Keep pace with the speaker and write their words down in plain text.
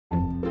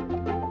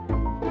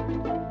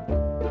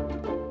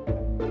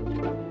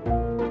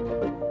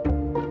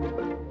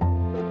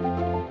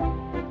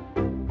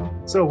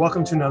So,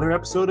 welcome to another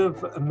episode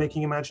of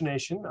Making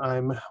Imagination.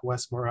 I'm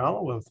Wes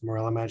Morel with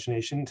Morel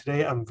Imagination.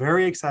 Today, I'm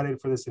very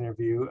excited for this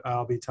interview.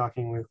 I'll be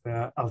talking with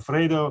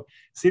Alfredo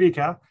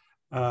Sirica,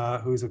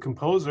 who's a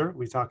composer.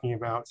 We're talking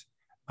about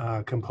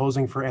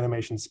composing for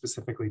animation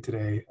specifically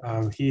today.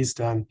 He's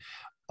done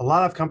a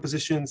lot of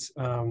compositions.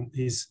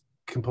 He's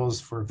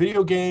composed for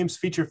video games,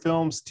 feature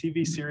films,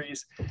 TV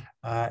series,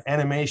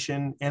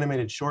 animation,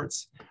 animated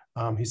shorts.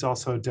 He's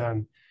also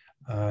done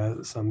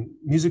some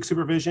music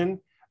supervision,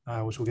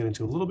 which we'll get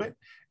into a little bit,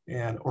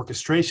 and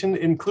orchestration,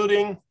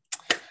 including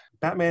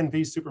Batman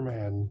v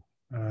Superman.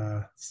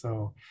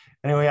 So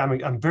anyway,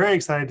 I'm very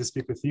excited to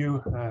speak with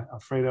you,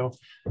 Alfredo.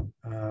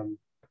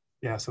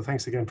 Yeah, so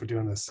thanks again for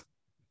doing this.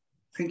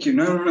 Thank you.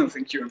 No,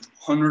 thank you. I'm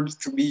honored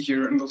to be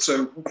here, and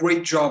also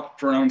great job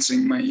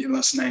pronouncing my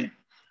last name.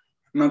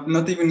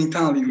 Not even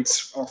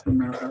Italians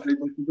often are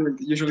able to do it.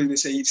 Usually they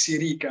say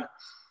Sirica.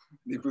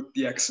 They put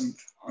the accent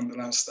on the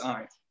last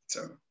I.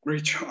 So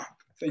great job.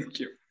 Thank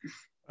you.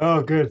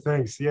 Oh, good.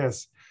 Thanks.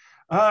 Yes.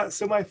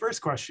 So my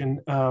first question,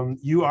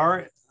 you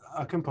are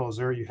a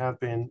composer. You have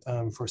been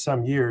for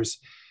some years.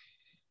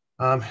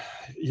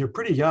 You're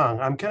pretty young.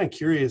 I'm kind of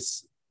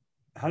curious,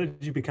 how did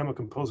you become a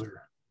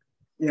composer?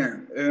 Yeah.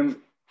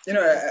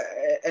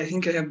 I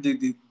think I have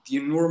the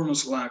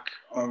enormous luck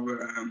of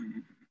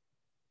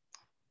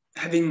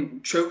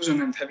having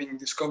chosen and having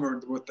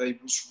discovered what I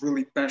was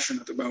really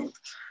passionate about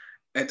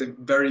at a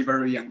very,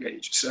 very young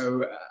age.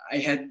 So I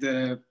had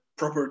the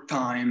proper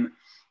time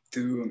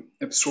to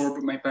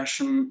absorb my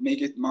passion,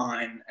 make it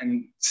mine,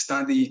 and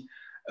study,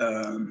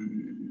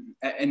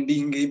 and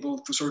being able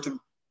to sort of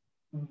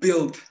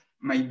build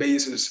my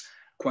basis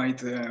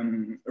quite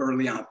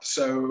early up.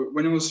 So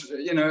when it was,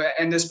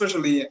 and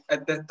especially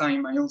at that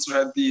time, I also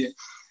had the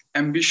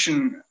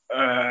ambition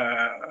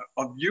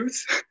of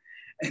youth.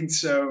 And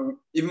so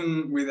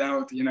even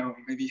without,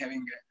 maybe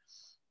having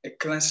a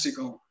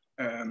classical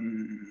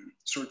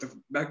sort of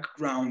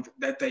background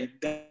that I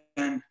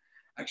then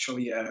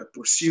actually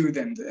pursued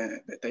and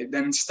that I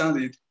then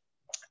studied,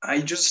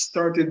 I just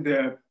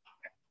started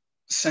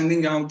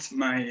sending out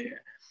my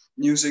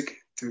music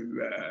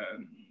to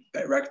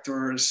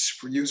directors,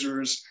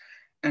 producers.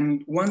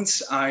 And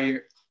once I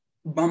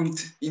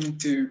bumped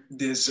into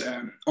this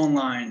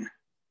online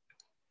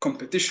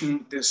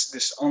competition,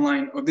 this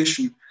online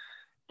audition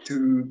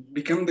to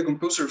become the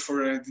composer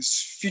for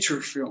this feature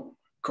film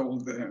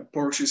called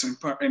Porsches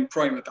and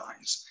Private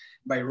Eyes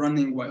by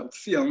Running Wild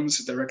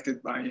Films,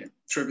 directed by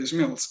Travis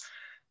Mills.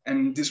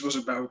 And this was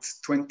about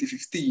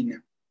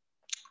 2015.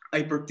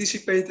 I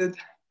participated.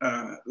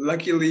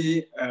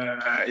 Luckily,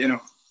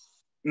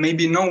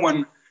 maybe no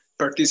one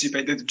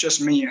participated,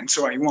 just me, and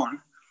so I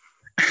won.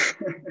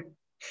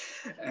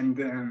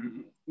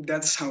 And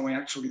that's how I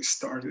actually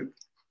started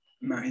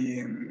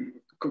my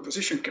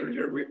composition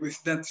career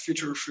with that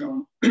feature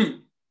film,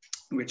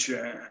 which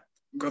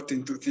got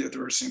into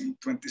theaters in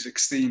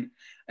 2016.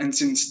 And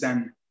since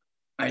then,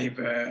 I've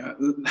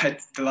had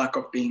the luck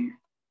of being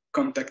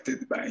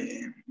contacted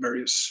by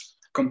various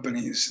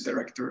companies,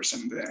 directors,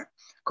 and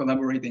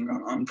collaborating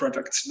on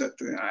projects that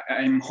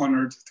I'm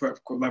honored to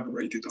have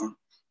collaborated on.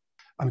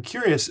 I'm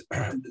curious,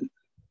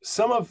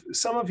 some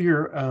of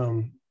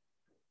your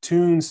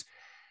tunes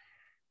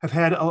have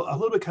had a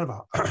little bit kind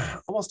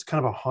of almost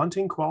kind of a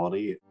haunting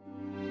quality.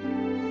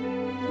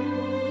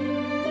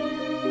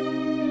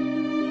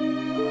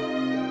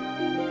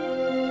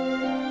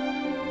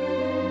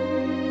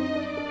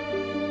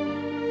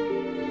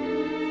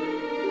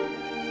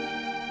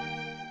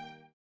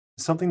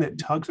 Something that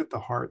tugs at the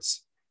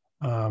hearts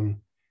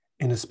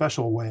in a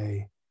special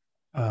way.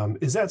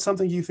 Is that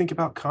something you think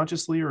about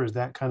consciously, or is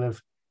that kind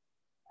of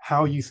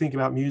how you think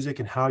about music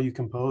and how you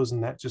compose,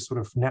 and that just sort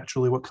of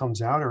naturally what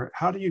comes out? Or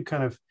how do you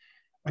kind of,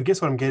 I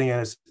guess what I'm getting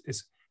at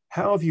is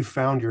how have you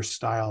found your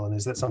style, and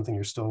is that something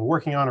you're still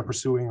working on or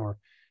pursuing? Or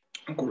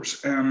Of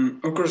course,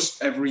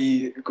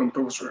 every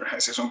composer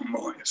has his own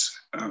voice.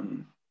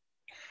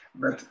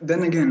 But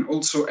then again,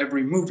 also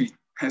every movie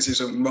has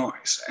his own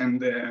voice.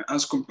 And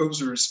as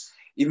composers,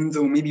 even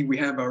though maybe we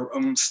have our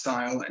own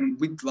style and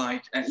we'd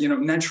like,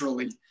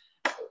 naturally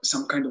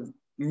some kind of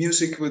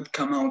music would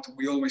come out,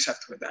 we always have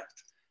to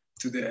adapt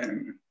to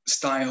the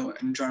style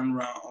and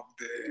genre of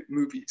the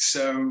movie.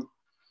 So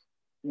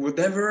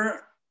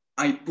whatever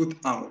I put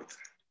out,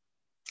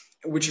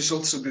 which is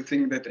also the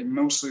thing that I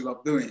mostly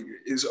love doing,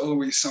 is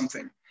always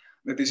something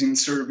that is in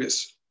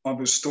service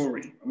of a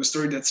story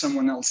that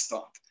someone else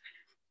thought.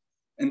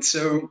 And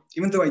so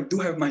even though I do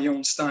have my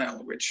own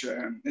style, which,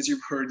 as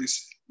you've heard,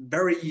 is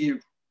very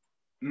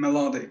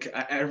melodic,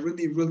 I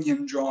really, really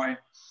enjoy,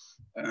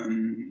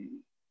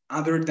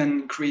 other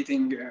than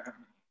creating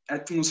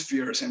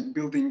atmospheres and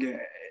building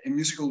a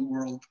musical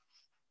world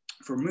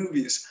for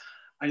movies,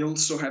 I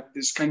also have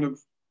this kind of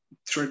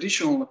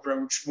traditional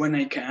approach when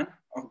I can.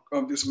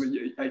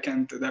 Obviously, I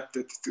can't adapt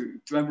it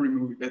to every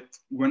movie, but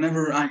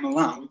whenever I'm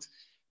allowed,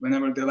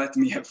 whenever they let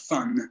me have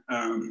fun,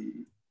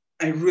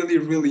 I really,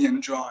 really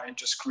enjoy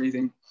just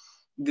creating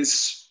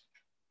this,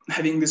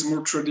 having this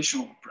more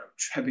traditional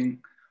approach,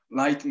 having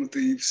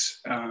leitmotifs,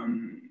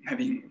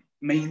 having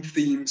main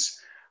themes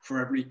for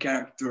every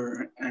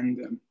character.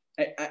 And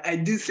I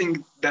do think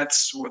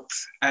that's what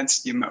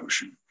adds the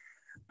emotion.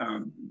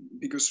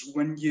 Because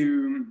when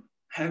you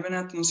have an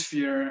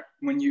atmosphere,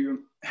 when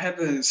you have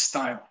a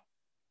style,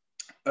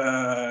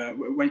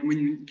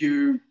 when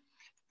you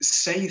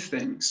say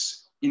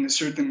things in a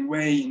certain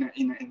way,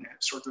 in a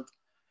sort of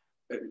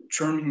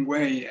charming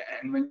way,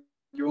 and when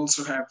you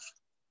also have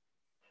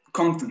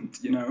content,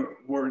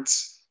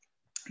 words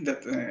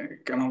that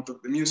come out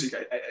of the music,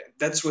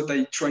 that's what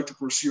I try to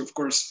pursue. Of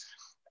course,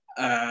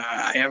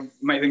 I have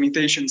my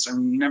limitations.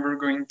 I'm never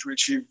going to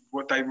achieve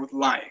what I would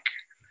like.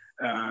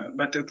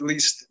 But at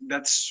least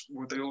that's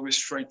what I always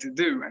try to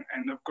do.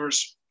 And of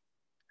course,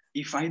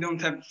 if I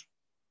don't have,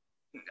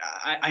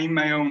 I'm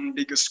my own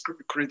biggest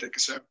critic.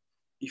 So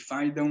if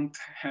I don't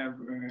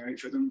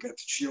get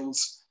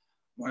chills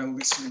while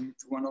listening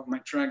to one of my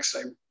tracks,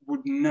 I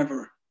would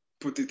never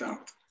put it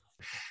out.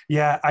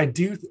 Yeah, I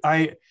do.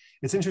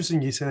 It's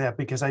interesting you say that,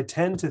 because I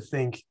tend to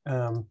think,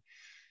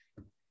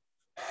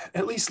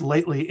 at least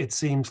lately, it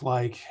seems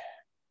like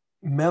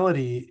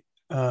melody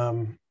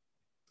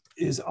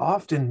is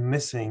often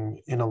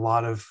missing in a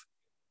lot of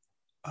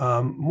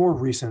more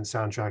recent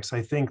soundtracks.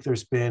 I think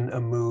there's been a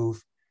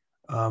move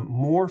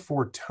more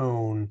for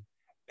tone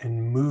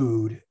and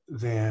mood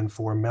than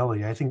for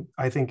melody. I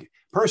think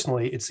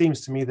personally, it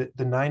seems to me that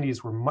the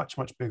 90s were much,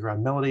 much bigger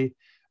on melody,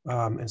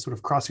 and sort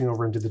of crossing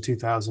over into the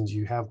 2000s,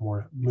 you have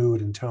more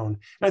mood and tone.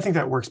 And I think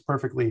that works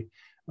perfectly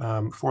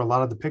for a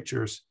lot of the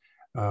pictures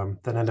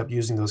that end up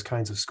using those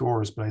kinds of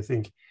scores. But I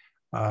think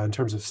in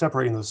terms of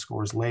separating those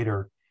scores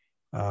later,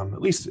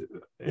 at least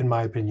in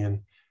my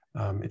opinion,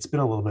 it's been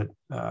a little bit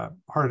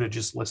harder to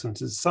just listen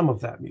to some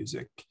of that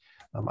music.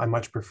 I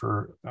much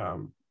prefer,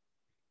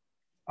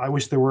 I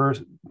wish there were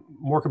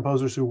more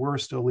composers who were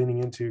still leaning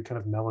into kind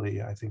of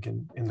melody, I think,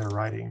 in their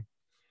writing.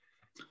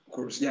 Of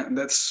course, yeah,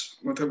 that's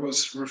what I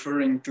was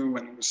referring to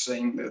when I was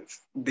saying that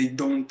they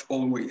don't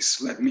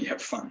always let me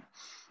have fun.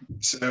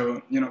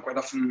 So, quite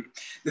often,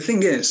 the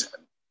thing is,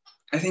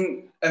 I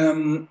think,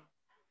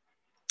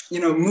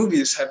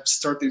 movies have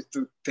started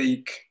to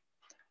take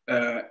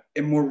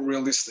a more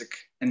realistic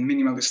and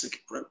minimalistic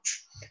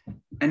approach.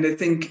 And I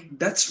think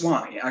that's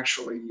why,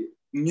 actually,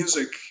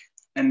 music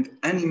and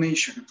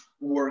animation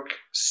work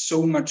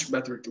so much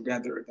better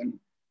together than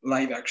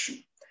live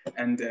action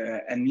and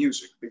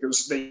music,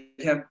 because they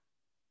have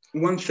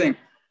one thing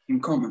in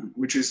common,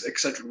 which is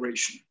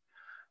exaggeration.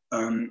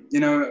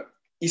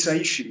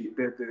 Isaichi,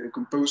 the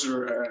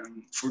composer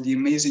for the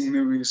amazing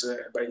movies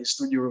by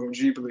Studio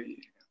Ghibli,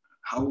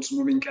 Howl's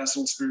Moving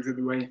Castle, Spirited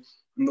Away,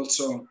 and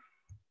also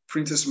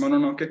Princess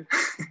Mononoke.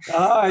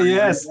 Ah,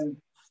 yes.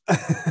 I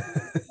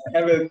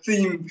have a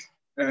themed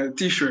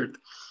T-shirt.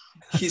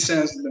 He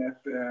says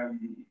that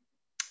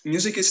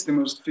music is the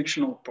most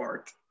fictional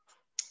part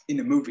in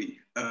a movie,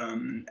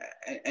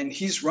 and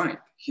he's right.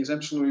 He's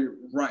absolutely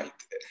right.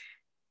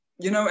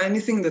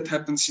 Anything that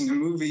happens in a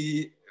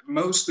movie,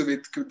 most of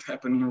it could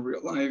happen in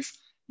real life.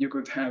 You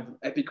could have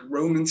epic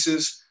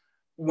romances.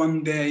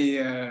 One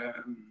day,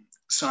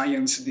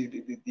 science,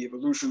 the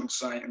evolution of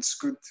science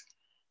could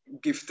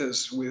gift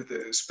us with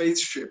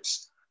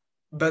spaceships.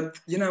 But,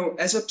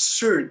 as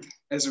absurd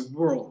as a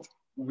world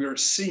we're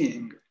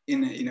seeing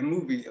in a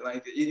movie,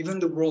 like even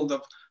the world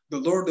of The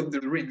Lord of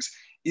the Rings,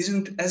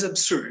 isn't as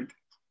absurd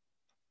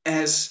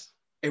as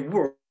a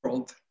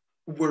world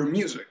where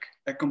music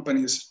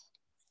accompanies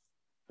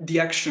the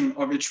action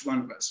of each one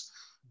of us.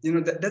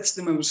 That's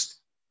the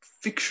most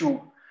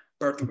fictional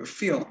part of a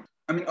film.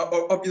 I mean,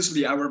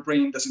 obviously our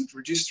brain doesn't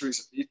register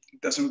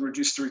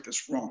it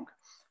as wrong.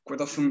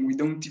 Quite often we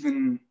don't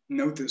even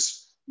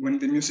notice when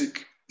the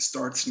music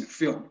starts in a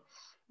film,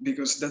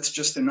 because that's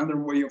just another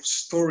way of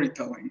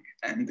storytelling,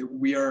 and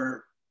we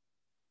are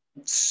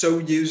so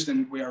used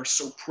and we are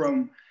so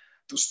prone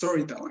to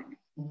storytelling.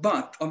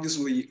 But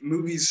obviously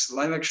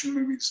live action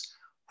movies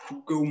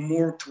who go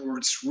more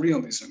towards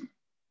realism,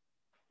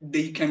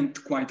 they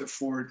can't quite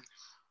afford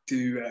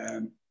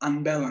to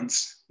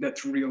unbalance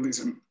that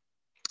realism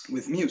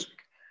with music.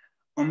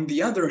 On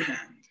the other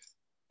hand,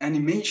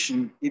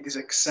 animation, it is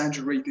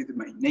exaggerated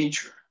by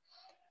nature.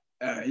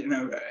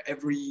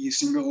 Every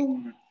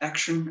single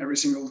action, every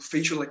single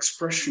facial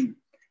expression,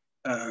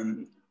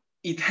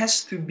 it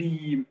has to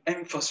be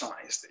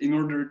emphasized in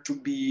order to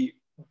be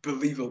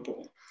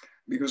believable.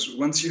 Because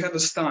once you have a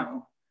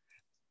style,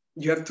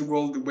 you have to go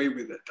all the way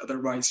with it.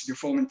 Otherwise, you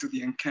fall into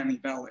the uncanny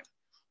valley.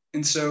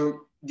 And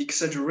so the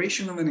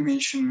exaggeration of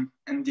animation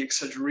and the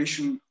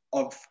exaggeration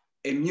of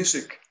a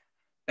music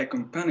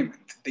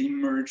accompaniment, they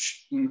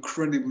merge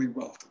incredibly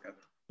well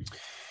together.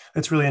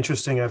 That's really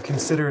interesting. I've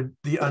considered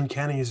the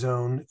uncanny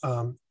zone,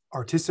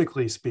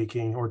 artistically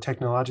speaking or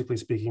technologically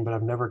speaking, but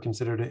I've never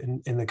considered it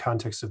in the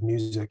context of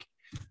music.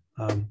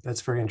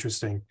 That's very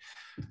interesting.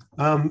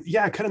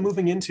 Yeah, kind of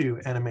moving into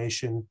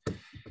animation.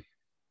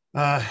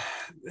 I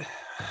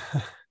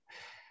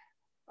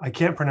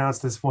can't pronounce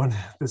this one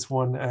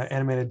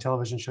animated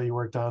television show you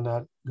worked on,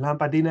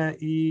 Lampadina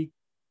y...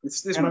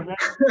 It's this one.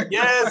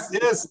 Yes.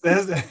 I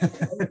have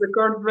the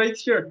card right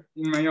here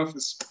in my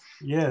office.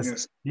 Yes,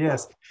 Yes.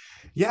 yes.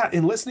 Yeah,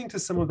 in listening to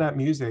some of that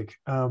music,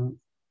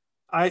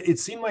 it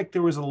seemed like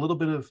there was a little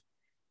bit of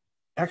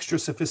extra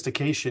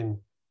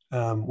sophistication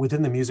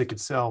within the music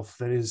itself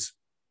that is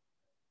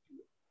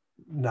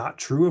not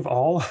true of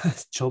all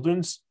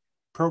children's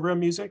program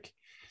music,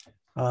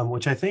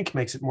 which I think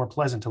makes it more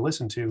pleasant to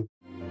listen to.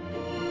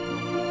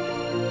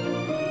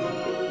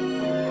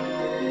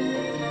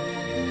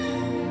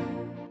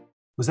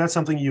 Was that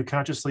something you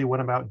consciously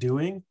went about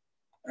doing?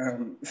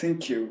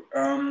 Thank you.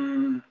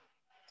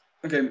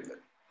 Okay,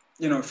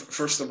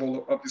 first of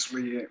all,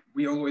 obviously,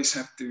 we always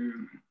have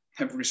to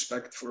have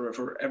respect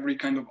for every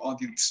kind of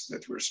audience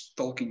that we're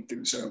talking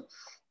to. So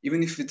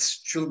even if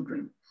it's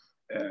children,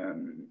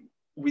 um,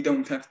 we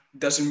don't have,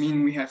 doesn't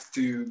mean we have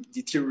to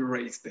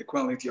deteriorate the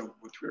quality of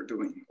what we're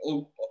doing.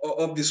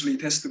 Obviously,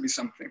 it has to be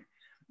something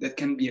that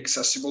can be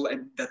accessible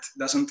and that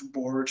doesn't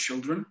bore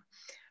children.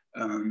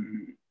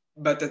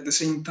 But at the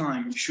same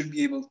time, you should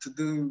be able to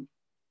do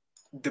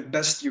the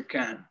best you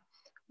can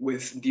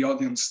with the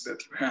audience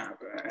that you have,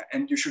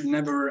 and you should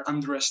never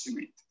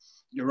underestimate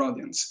your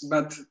audience.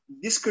 But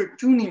this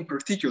cartoon in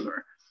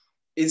particular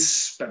is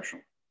special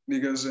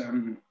because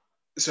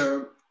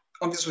so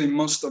obviously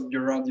most of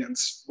your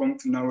audience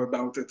won't know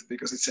about it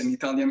because it's an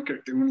Italian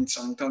cartoon, it's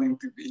on Italian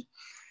TV.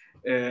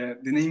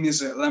 The name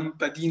is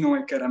Lampadino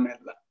e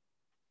Caramella.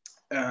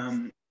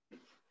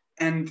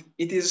 And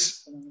it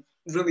is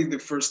really the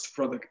first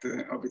product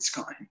of its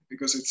kind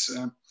because it's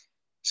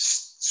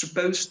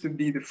supposed to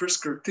be the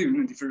first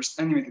cartoon, the first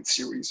animated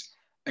series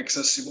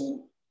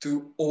accessible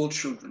to all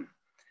children.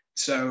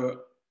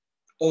 So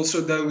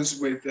also those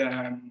with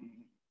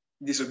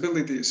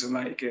disabilities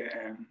like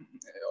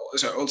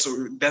so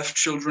also deaf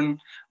children,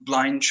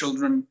 blind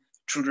children,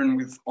 children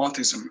with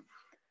autism.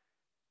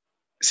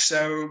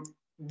 So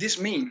this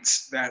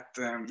means that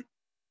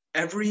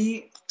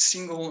every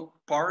single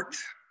part,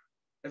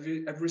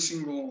 every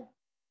single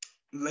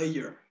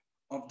layer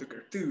of the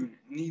cartoon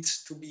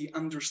needs to be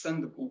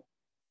understandable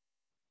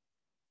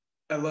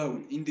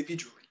alone,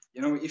 individually.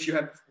 If you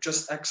have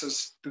just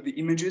access to the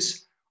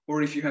images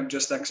or if you have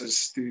just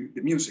access to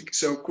the music.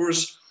 So of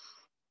course,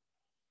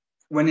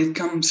 when it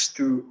comes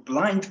to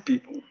blind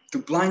people, to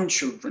blind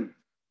children,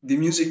 the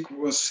music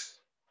was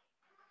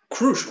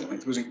crucial.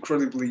 It was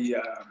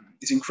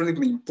it's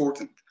incredibly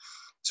important.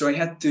 So I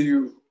had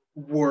to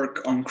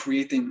work on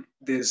creating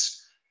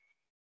this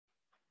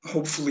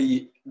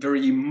hopefully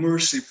very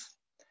immersive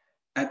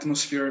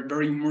atmosphere,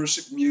 very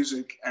immersive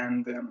music,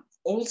 and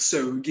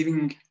also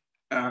giving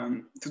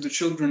to the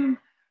children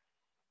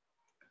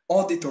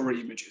auditory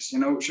images.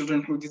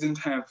 Children who didn't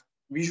have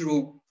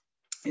visual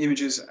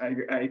images,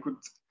 I could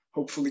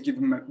hopefully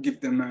give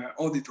them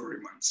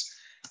auditory ones,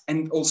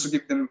 and also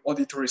give them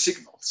auditory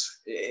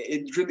signals.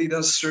 It really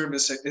does serve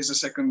as a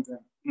second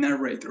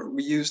narrator.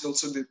 We used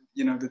also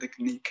the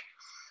technique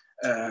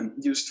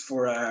used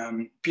for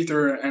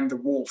Peter and the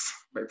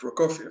Wolf by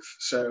Prokofiev.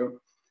 So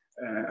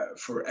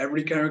for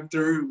every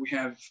character, we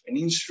have an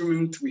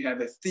instrument, we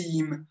have a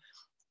theme.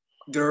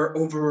 There are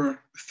over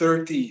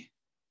 30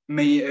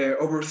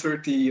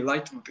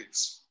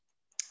 leitmotifs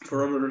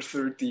for over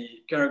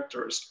 30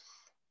 characters.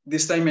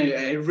 This time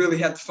I really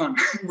had fun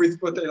with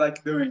what I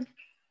like doing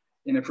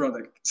in a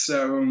product.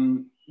 So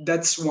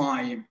that's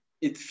why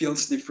it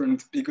feels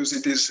different, because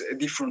it is a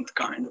different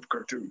kind of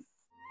cartoon.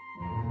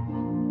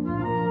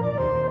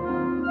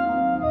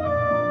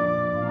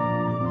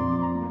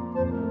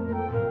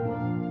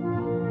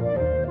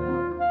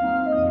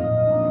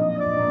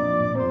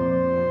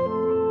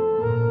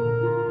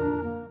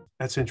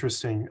 That's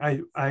interesting.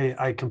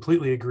 I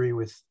completely agree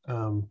with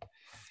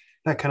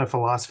that kind of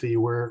philosophy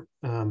where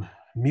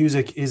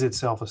music is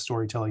itself a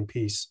storytelling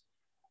piece.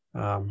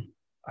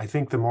 I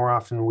think the more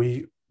often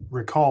we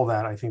recall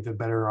that, I think the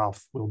better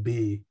off we'll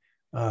be.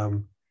 I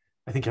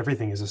think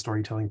everything is a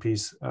storytelling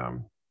piece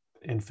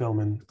in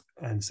film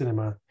and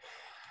cinema.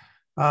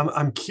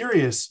 I'm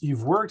curious,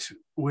 you've worked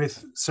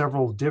with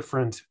several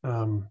different,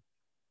 I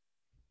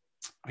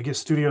guess,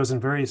 studios in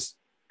various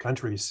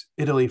countries.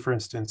 Italy, for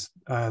instance,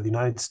 the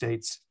United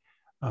States,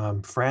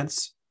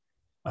 France,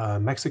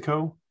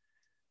 Mexico.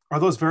 Are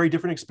those very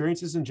different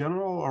experiences in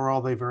general, or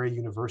are they very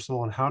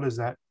universal? And how does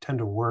that tend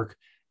to work?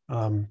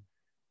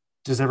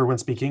 Does everyone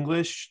speak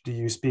English? Do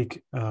you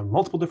speak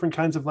multiple different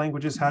kinds of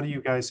languages? How do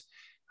you guys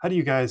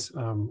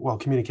well,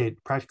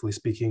 communicate, practically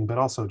speaking, but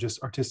also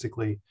just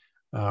artistically?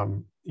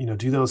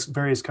 Do those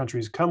various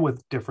countries come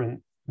with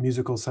different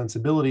musical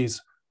sensibilities,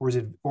 or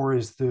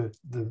is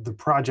the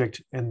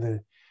project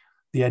and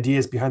the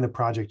ideas behind the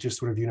project just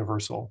sort of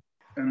universal?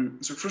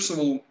 So first of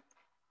all,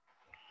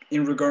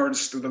 in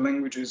regards to the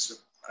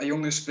languages, I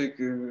only speak,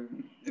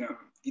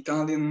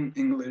 Italian,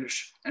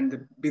 English, and a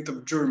bit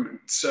of German.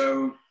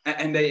 So,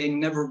 and I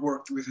never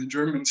worked with a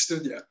German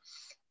studio.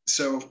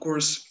 So, of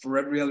course, for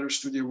every other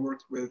studio I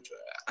worked with,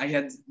 I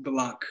had the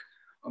luck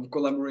of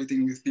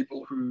collaborating with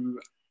people who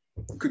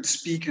could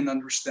speak and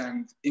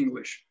understand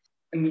English.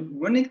 And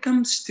when it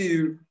comes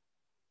to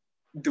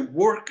the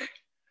work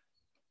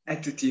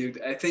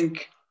attitude, I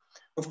think,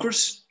 of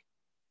course,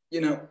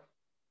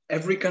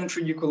 every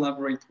country you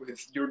collaborate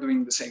with, you're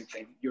doing the same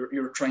thing.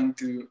 You're trying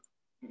to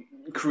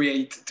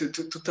create, to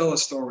tell a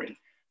story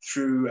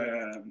through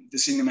the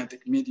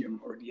cinematic medium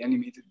or the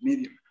animated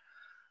medium.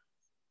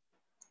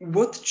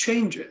 What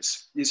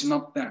changes is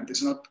not that,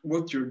 it's not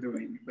what you're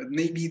doing, but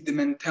maybe the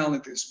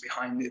mentalities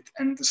behind it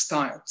and the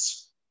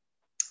styles.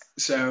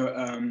 So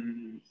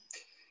in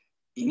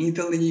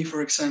Italy,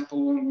 for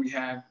example, we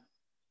have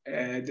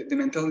the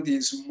mentality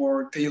is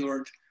more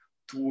tailored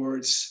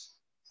towards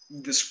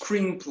the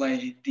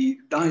screenplay, the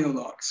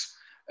dialogues.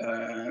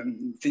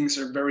 Things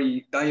are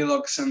very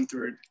dialogue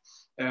centered.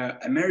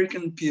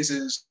 American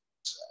pieces,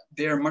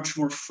 they are much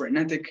more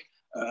frenetic.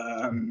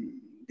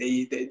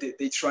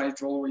 They try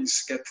to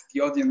always get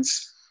the audience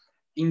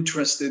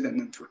interested and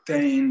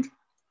entertained.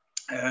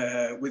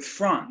 With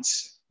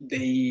France,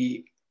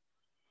 they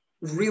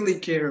really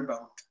care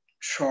about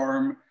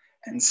charm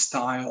and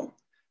style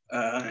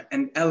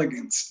and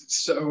elegance.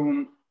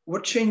 So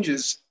what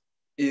changes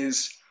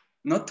is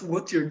not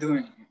what you're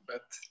doing,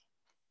 but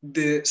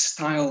the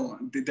style,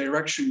 the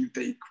direction you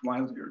take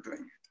while you're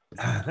doing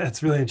it.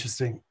 That's really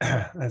interesting.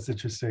 That's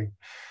interesting.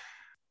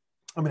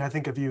 I mean, I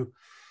think of you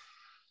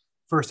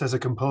first as a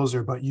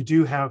composer, but you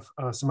do have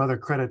some other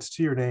credits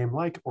to your name,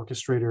 like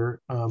orchestrator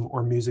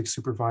or music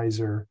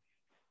supervisor.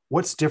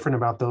 What's different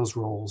about those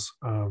roles?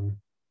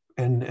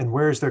 And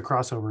where is their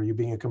crossover? You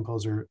being a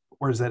composer,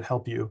 where does that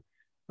help you?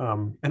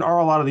 And are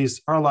a lot of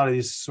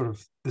these sort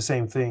of the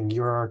same thing?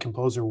 You are a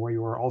composer where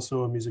you are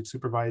also a music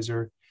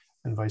supervisor,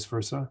 and vice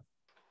versa.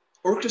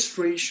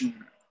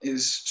 Orchestration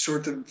is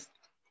sort of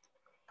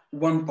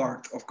one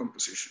part of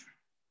composition.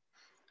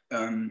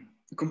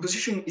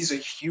 Composition is a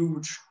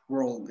huge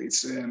role.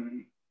 It's a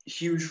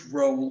huge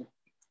role.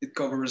 It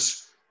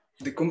covers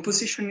the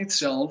composition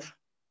itself,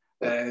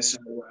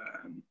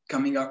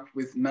 coming up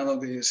with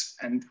melodies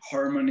and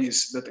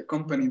harmonies that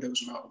accompany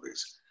those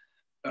melodies,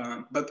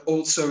 but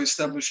also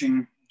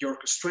establishing the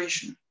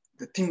orchestration,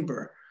 the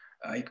timbre,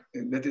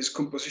 that is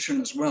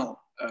composition as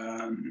well.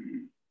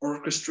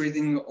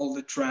 Orchestrating all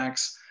the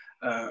tracks,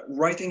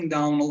 writing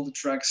down all the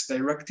tracks,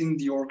 directing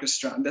the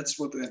orchestra. That's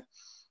what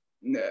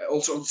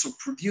also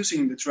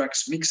producing the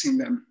tracks, mixing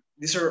them.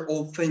 These are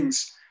all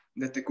things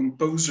that the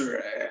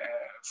composer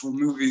for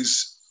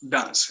movies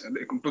does,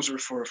 the composer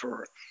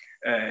for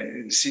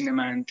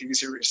cinema and TV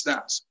series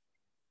does.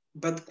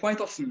 But quite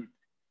often,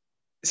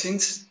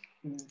 since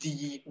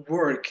the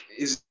work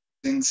is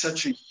in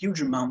such a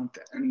huge amount,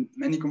 and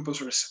many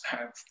composers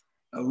have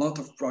a lot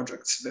of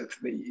projects that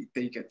they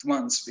take at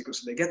once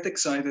because they get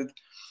excited,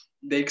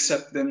 they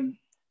accept them,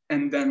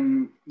 and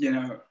then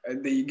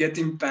they get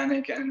in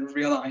panic and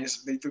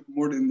realize they took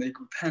more than they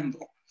could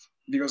handle,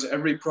 because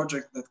every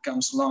project that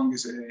comes along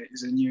is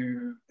a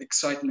new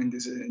excitement,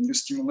 is a new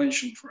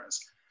stimulation for us.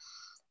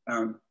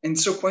 And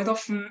so quite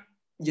often,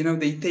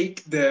 they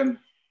keep the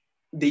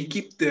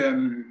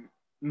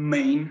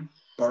main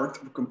part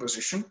of the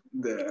composition,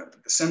 the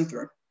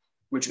center,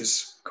 which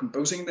is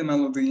composing the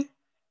melody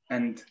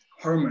and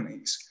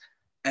harmonies,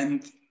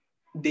 and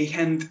they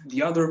hand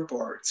the other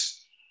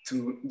parts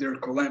to their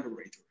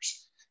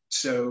collaborators.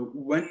 So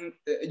when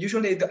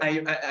usually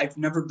I've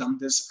never done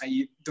this.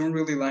 I don't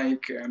really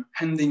like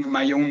handing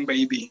my own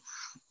baby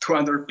to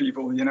other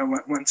people.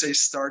 Once I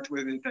start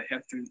with it, I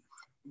have to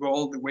go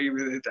all the way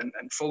with it and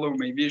follow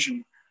my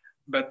vision.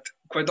 But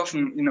quite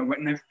often,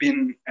 when I've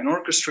been an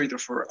orchestrator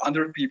for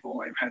other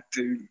people, I've had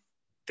to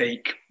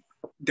take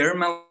their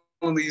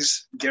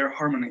melodies, their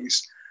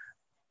harmonies,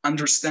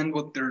 understand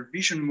what their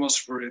vision was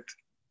for it,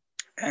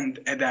 and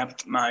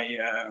adapt my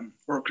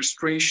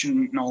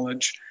orchestration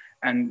knowledge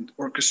and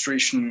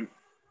orchestration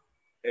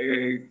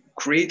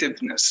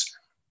creativeness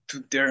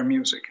to their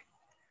music.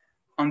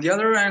 On the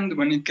other hand,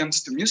 when it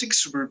comes to music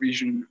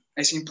supervision,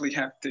 I simply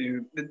have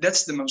to,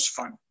 that's the most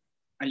fun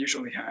I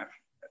usually have,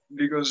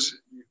 because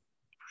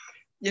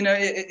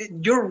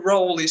your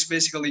role is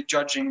basically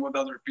judging what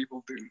other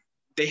people do.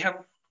 They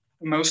have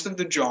most of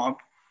the job.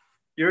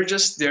 You're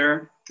just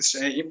there to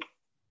say,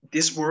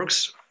 this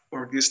works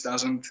or this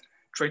doesn't.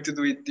 Try to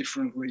do it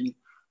differently.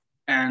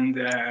 And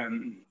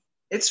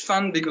it's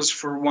fun because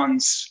for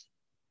once,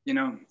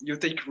 you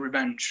take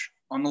revenge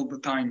on all the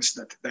times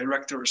that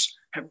directors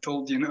have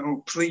told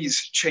you, please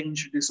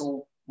change this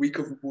whole week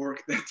of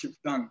work that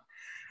you've done.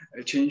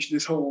 Change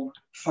this whole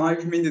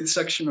 5-minute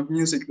section of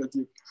music that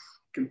you've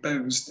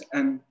composed.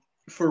 And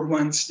for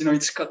once,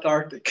 it's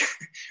cathartic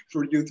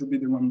for you to be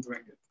the one doing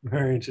it.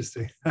 Very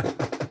interesting.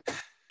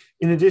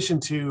 In addition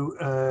to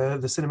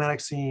the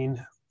cinematic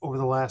scene over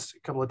the last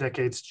couple of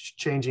decades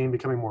changing,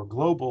 becoming more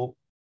global,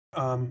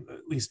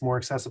 at least more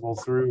accessible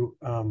through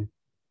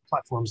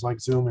platforms like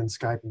Zoom and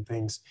Skype and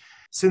things,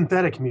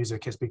 synthetic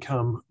music has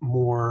become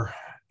more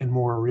and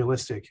more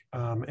realistic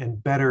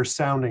and better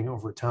sounding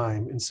over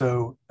time. And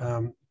so,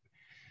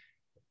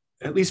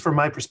 at least from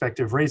my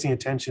perspective, raising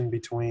attention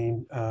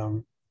between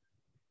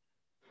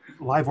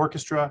live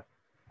orchestra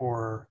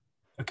or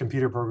a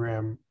computer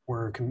program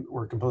where a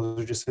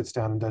composer just sits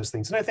down and does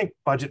things. And I think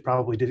budget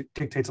probably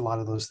dictates a lot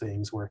of those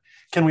things, where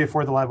can we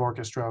afford the live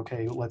orchestra?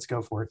 Okay, let's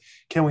go for it.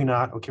 Can we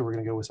not? Okay, we're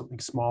going to go with something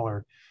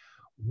smaller.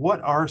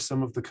 what are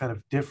some of the kind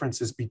of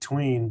differences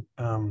between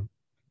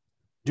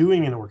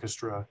doing an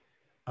orchestra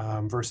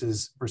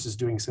versus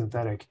doing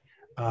synthetic?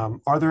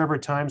 Are there ever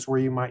times where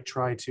you might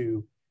try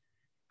to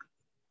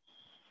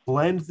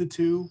blend the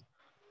two,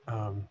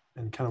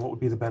 and kind of what would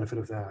be the benefit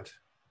of that?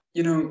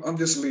 You know,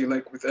 obviously,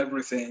 like with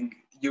everything,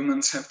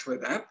 humans have to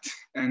adapt,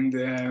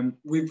 and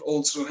we've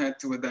also had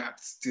to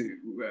adapt to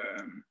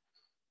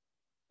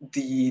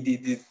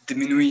the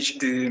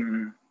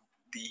diminution,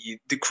 the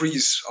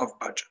decrease of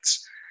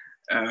budgets.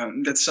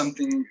 That's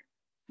something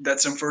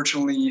that's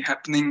unfortunately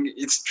happening.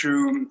 It's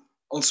true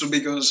also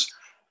because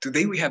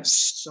today we have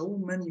so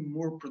many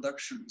more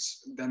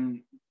productions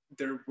than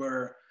there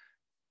were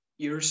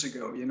years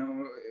ago. You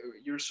know,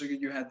 years ago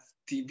you had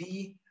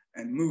TV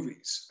and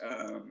movies.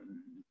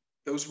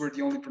 Those were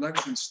the only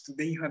productions.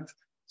 Today you have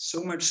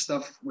so much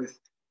stuff with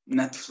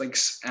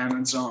Netflix,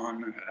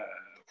 Amazon,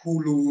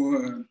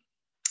 Hulu,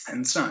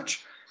 and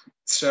such.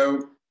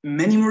 So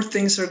many more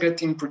things are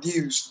getting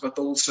produced, but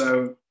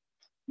also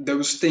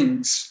those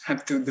things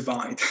have to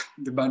divide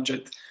the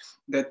budget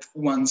that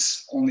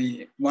once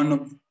only one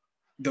of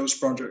those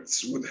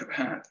projects would have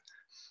had.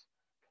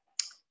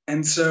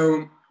 And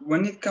so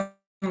when it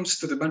comes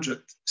to the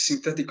budget,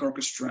 synthetic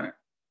orchestra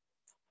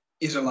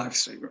is a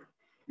lifesaver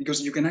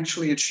because you can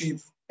actually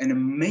achieve an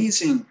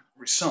amazing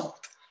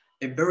result,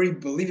 a very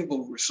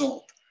believable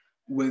result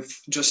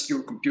with just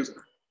your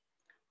computer,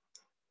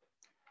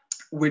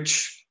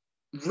 which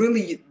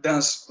really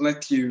does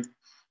let you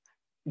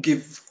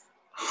give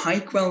high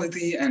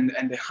quality and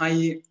a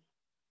high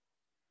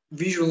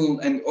visual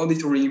and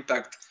auditory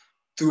impact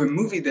to a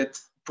movie that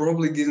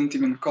probably didn't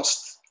even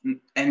cost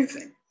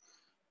anything.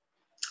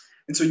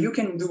 And so you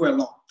can do a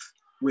lot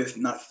with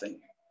nothing.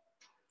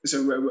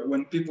 So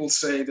when people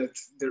say that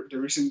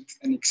there isn't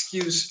an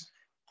excuse,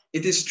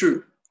 it is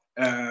true.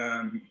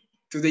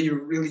 Today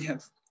you really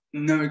have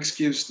no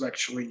excuse to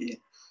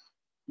actually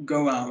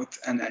go out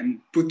and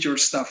put your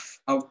stuff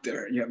out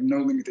there. You have no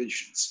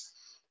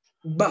limitations.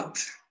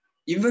 But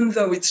even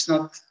though it's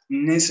not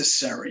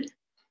necessary,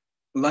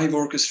 live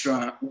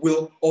orchestra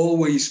will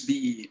always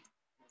be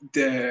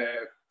the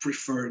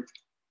preferred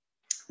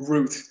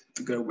route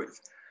to go with.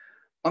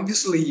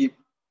 Obviously,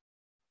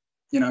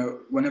 you know,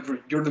 whenever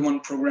you're the one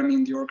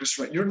programming the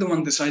orchestra, you're the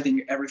one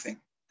deciding everything.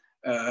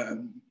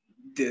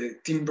 The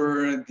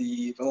timbre,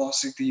 the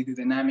velocity, the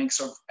dynamics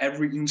of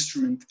every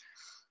instrument.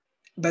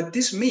 But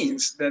this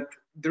means that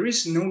there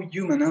is no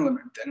human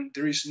element and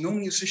there is no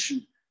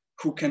musician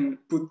who can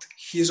put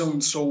his own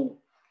soul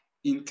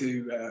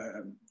into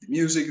the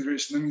music. There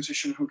is no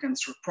musician who can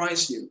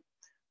surprise you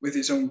with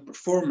his own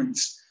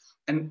performance.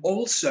 And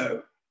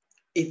also,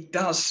 it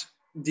does,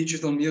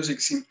 digital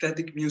music,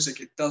 synthetic music,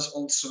 it does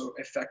also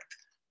affect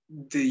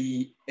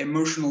the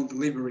emotional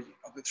delivery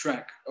of the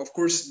track. Of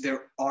course,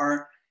 there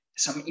are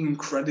some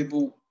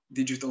incredible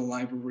digital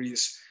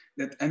libraries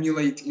that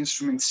emulate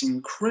instruments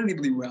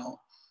incredibly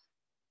well,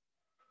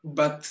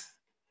 but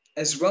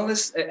as well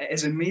as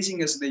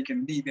amazing as they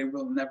can be, they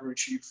will never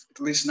achieve,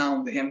 at least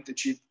now they haven't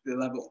achieved the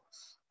level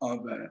of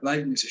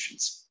live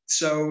musicians.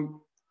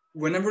 So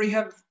whenever you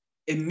have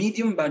a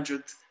medium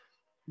budget,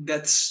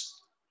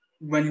 that's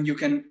when you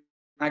can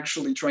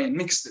actually try and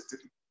mix the two,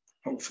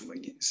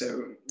 hopefully.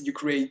 So you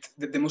create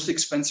the most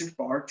expensive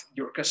part,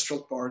 the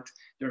orchestral part,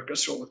 the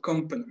orchestral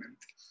accompaniment.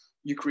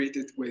 You create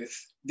it with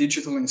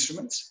digital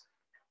instruments,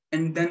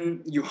 and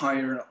then you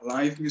hire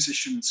live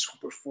musicians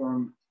who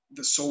perform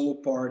the solo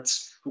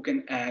parts, who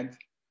can add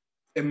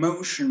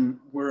emotion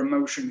where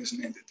emotion is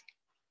needed.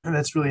 And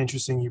that's really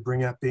interesting. You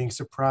bring up being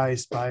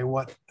surprised by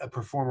what a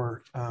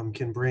performer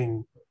can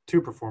bring to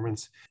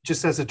performance.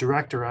 Just as a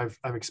director, I've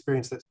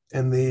experienced it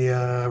in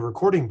the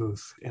recording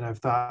booth, and I've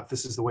thought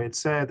this is the way it's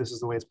said, this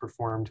is the way it's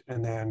performed,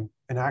 and then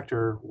an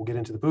actor will get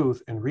into the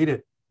booth and read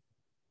it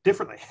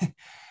differently.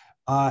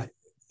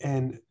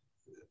 And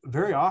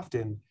very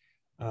often,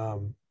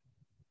 in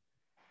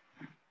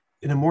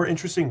a more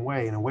interesting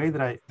way, in a way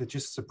that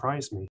just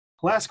surprised me.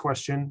 Last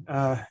question,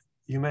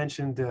 you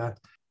mentioned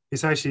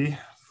Hisaishi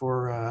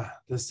for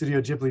the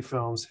Studio Ghibli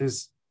films.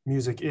 His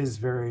music is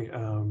very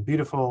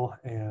beautiful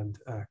and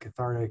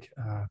cathartic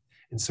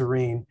and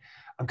serene.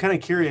 I'm kind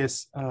of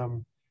curious,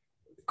 the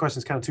question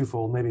is kind of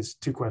twofold, maybe it's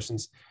two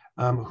questions.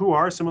 Who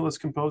are some of those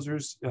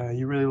composers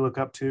you really look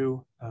up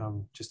to,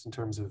 just in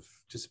terms of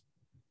just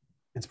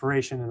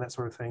inspiration and that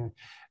sort of thing?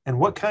 And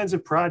what kinds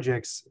of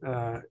projects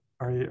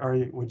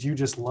would you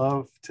just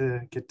love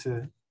to get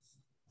to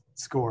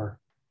score?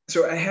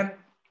 So I have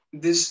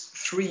these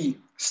three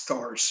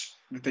stars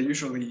that I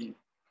usually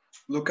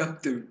look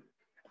up to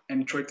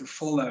and try to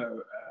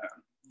follow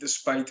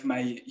despite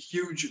my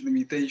huge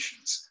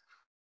limitations.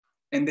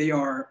 And they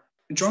are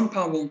John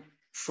Powell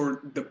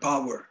for the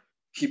power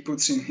he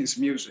puts in his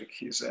music.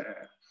 His,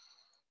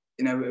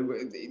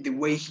 the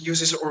way he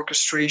uses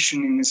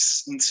orchestration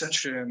in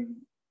such a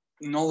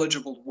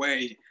knowledgeable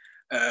way.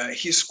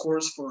 His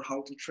scores for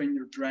How to Train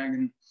Your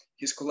Dragon,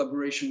 his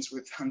collaborations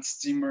with Hans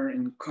Zimmer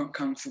in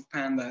Kung Fu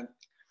Panda,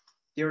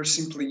 they are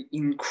simply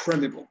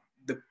incredible.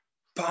 The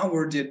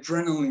power, the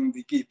adrenaline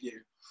they give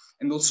you.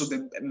 and also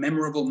the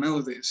memorable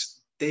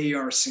melodies, they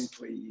are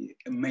simply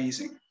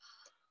amazing.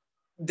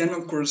 Then,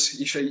 of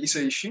course,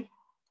 Isaichi,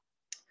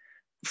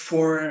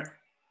 for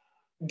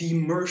the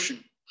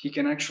immersion he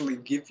can actually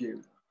give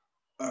you,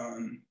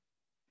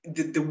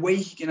 the way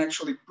he can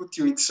actually put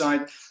you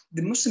inside.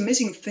 The most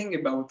amazing thing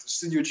about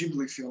Studio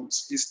Ghibli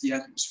films is the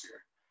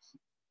atmosphere.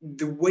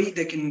 The way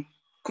they can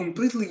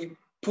completely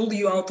pull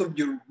you out of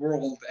your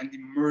world and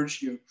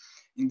immerse you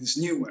in this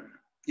new one.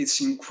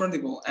 It's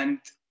incredible. And,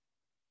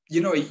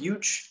 you know, a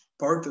huge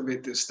part of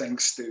it is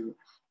thanks to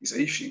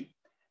Isaichi.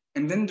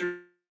 And then there's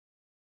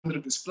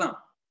Sandra Desplat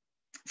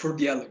for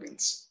the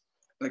elegance.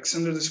 Like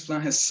Sandra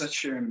Desplat has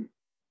such a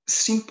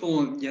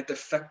simple yet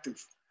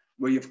effective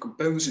way of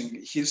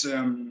composing. His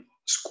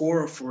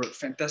score for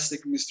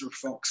Fantastic Mr.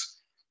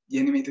 Fox, the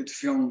animated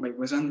film by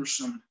Wes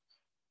Anderson,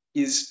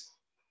 is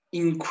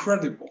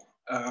incredible.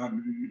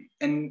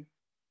 And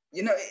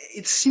you know,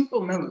 it's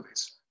simple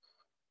melodies.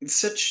 It's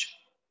such,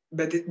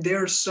 but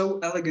they're so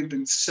elegant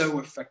and so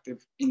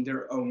effective in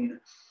their own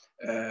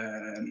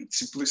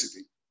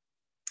simplicity.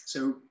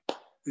 So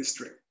this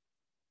trip.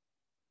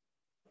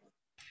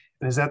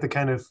 And is that the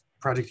kind of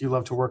project you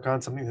love to work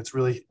on? Something that's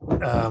really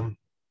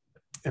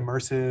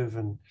immersive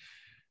and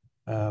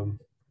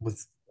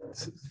with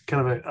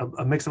kind of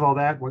a mix of all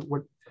that?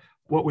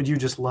 What would you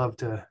just love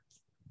to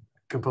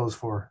compose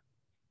for?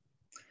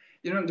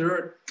 You know, there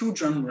are two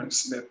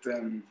genres that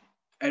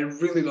I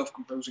really love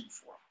composing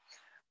for.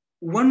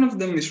 One of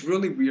them is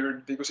really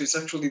weird because it's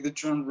actually the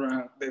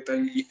genre that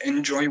I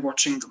enjoy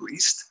watching the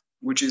least,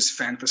 which is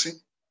fantasy.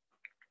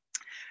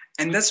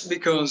 And that's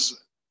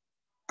because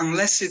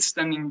unless it's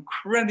done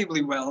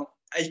incredibly well,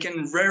 I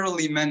can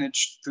rarely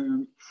manage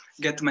to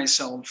get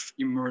myself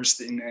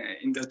immersed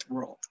in that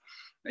world.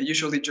 I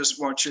usually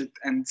just watch it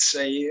and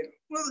say,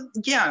 well,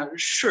 yeah,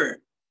 sure,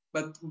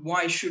 but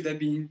why should I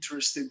be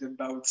interested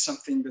about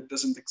something that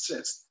doesn't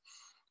exist?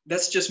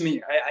 That's just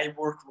me. I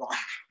work wrong.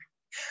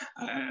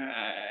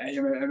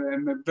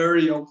 I'm a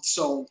very old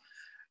soul.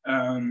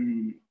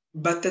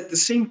 But at the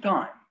same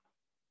time,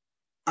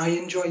 I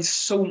enjoy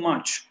so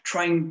much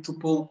trying to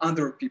pull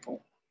other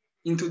people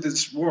into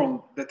this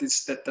world that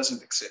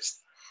doesn't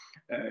exist,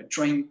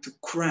 trying to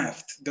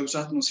craft those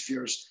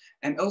atmospheres.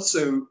 And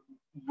also,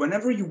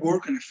 whenever you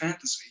work in a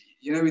fantasy,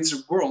 you know, it's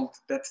a world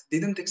that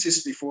didn't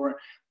exist before,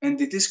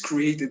 and it is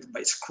created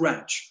by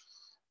scratch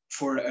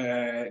for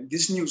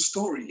this new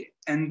story.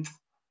 And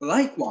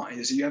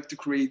likewise, you have to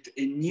create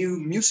a new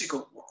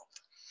musical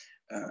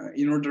world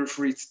in order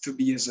for it to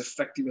be as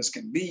effective as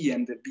can be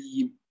and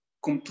be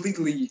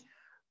completely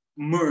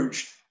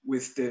merged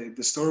with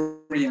the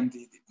story and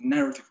the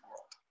narrative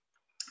world.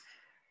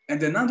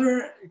 And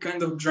another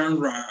kind of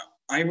genre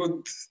I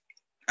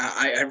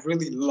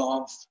really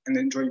love and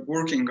enjoy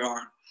working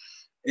on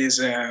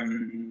is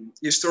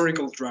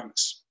historical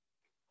dramas.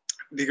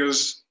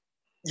 Because,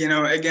 you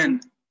know,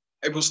 again,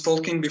 I was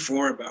talking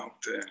before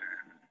about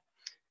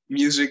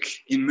music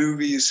in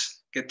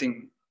movies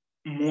getting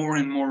more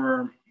and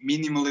more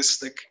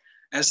minimalistic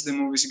as the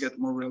movies get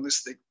more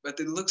realistic. But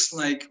it looks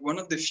like one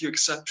of the few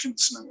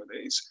exceptions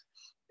nowadays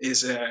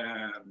is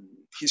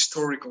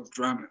historical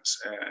dramas,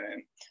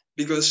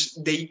 because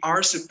they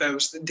are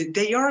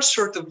they are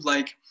sort of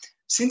like,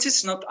 since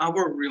it's not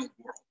our real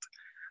world,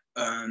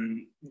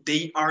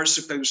 they are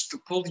supposed to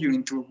pull you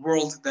into a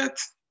world that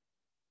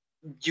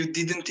you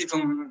didn't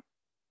even,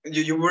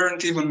 you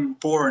weren't even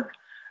born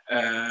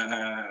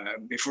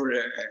before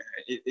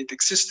it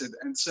existed.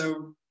 And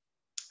so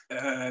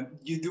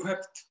you do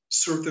have to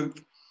sort of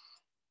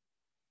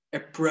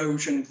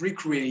approach and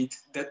recreate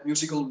that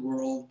musical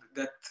world,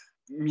 that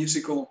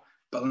musical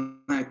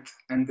palette,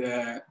 and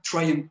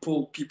try and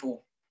pull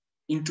people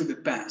into the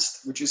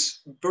past, which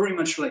is very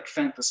much like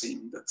fantasy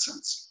in that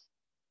sense.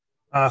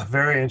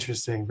 Very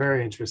interesting.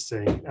 Very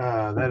interesting.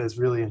 That is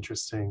really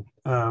interesting.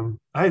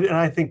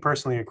 I think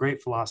personally a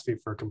great philosophy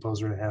for a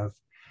composer to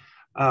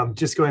have.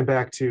 Just going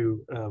back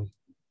to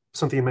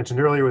something you mentioned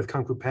earlier with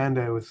Kung Fu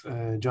Panda with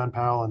John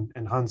Powell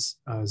and Hans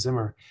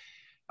Zimmer,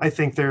 I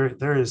think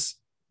there is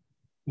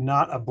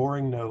not a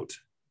boring note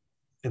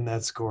in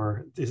that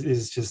score. It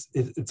is just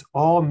it's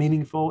all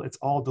meaningful. It's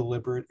all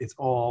deliberate. It's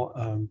all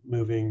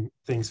moving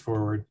things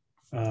forward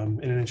in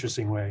an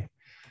interesting way.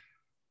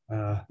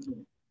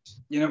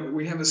 You know,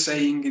 we have a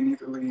saying in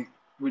Italy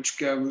which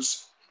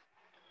goes,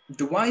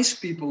 "The wise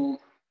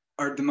people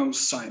are the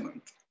most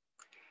silent,"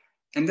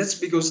 and that's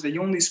because they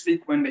only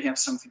speak when they have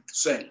something to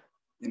say.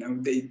 You know,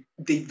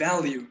 they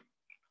value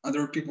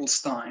other people's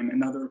time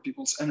and other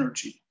people's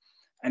energy,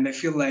 and I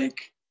feel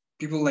like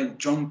people like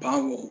John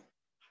Powell,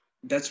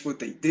 that's what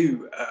they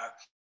do.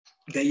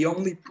 They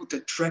only put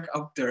a track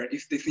out there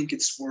if they think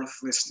it's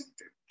worth listening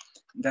to.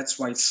 That's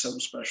why it's so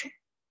special.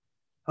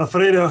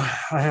 Alfredo,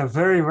 I have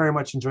very, very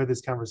much enjoyed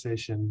this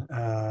conversation.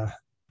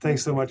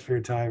 Thanks so much for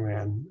your time,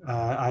 man.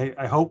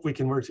 I hope we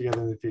can work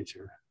together in the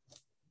future.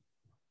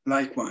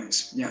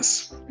 Likewise,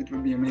 yes, it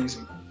would be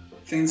amazing.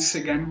 Thanks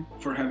again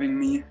for having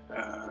me.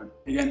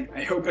 Again,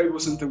 I hope I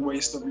wasn't a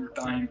waste of your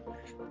time.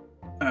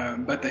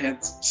 But I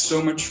had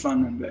so much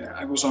fun, and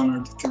I was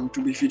honored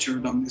to be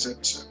featured on this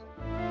episode.